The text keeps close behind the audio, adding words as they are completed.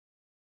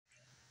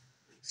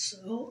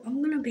So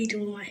I'm gonna be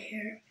doing my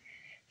hair.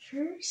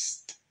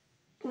 First,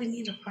 we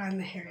need to find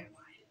the hairline.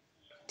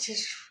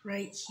 Just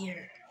right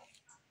here.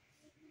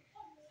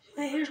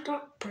 My hair's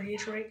not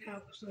braids right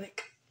now, so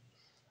like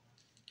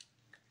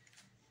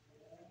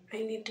I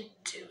need to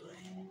do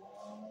it.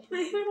 My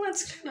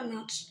hairline's kind of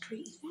not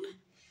straight. You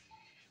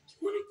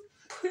wanna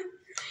put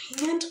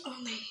your hand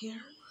on the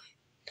hairline.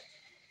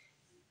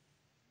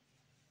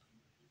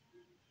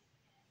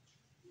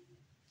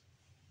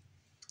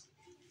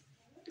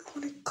 You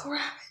wanna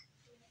grab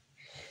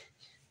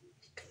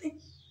it.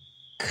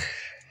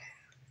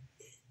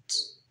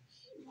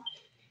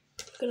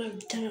 You're gonna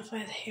identify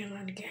the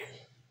hairline again.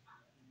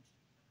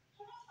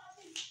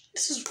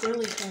 This is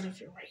really hard if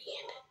you're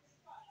right-handed.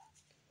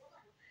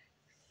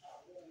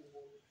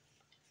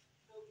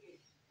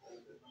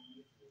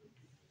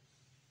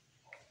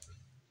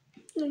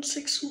 Let's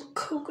take some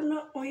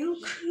coconut oil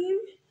cream,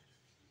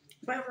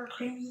 whatever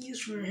cream you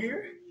use for your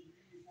hair,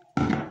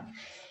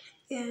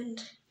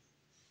 and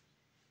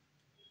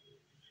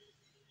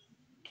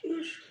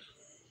just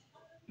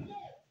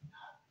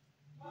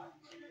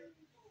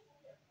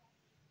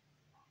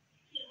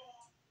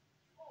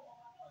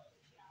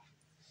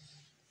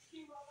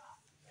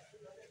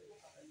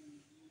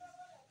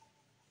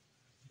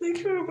make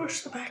sure to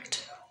brush the back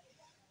too.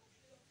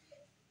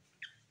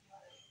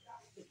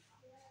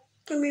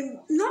 I mean,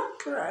 not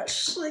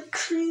brush, like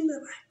cream the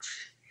back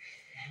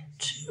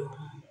too.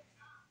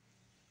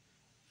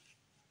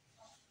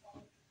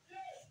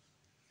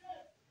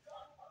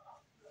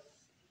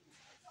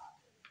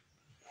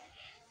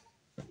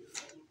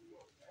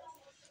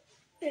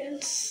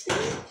 And see.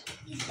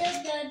 Is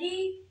that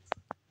Daddy?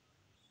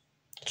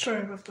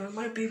 Sorry about that.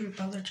 My baby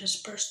brother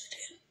just bursted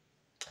in.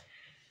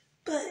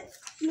 But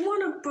you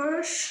want to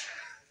brush.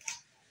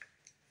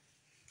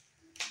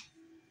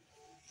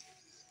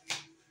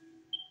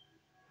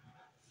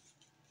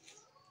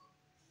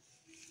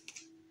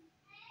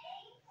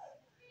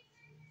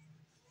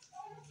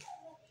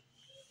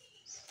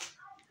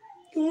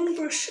 You want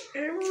to brush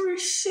every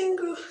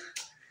single.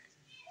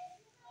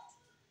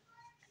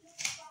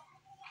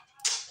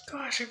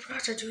 Gosh, I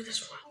forgot to do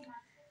this one.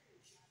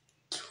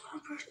 You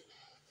want to brush.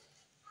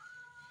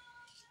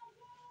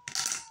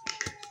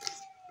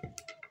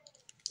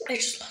 I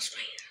just lost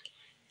my hand.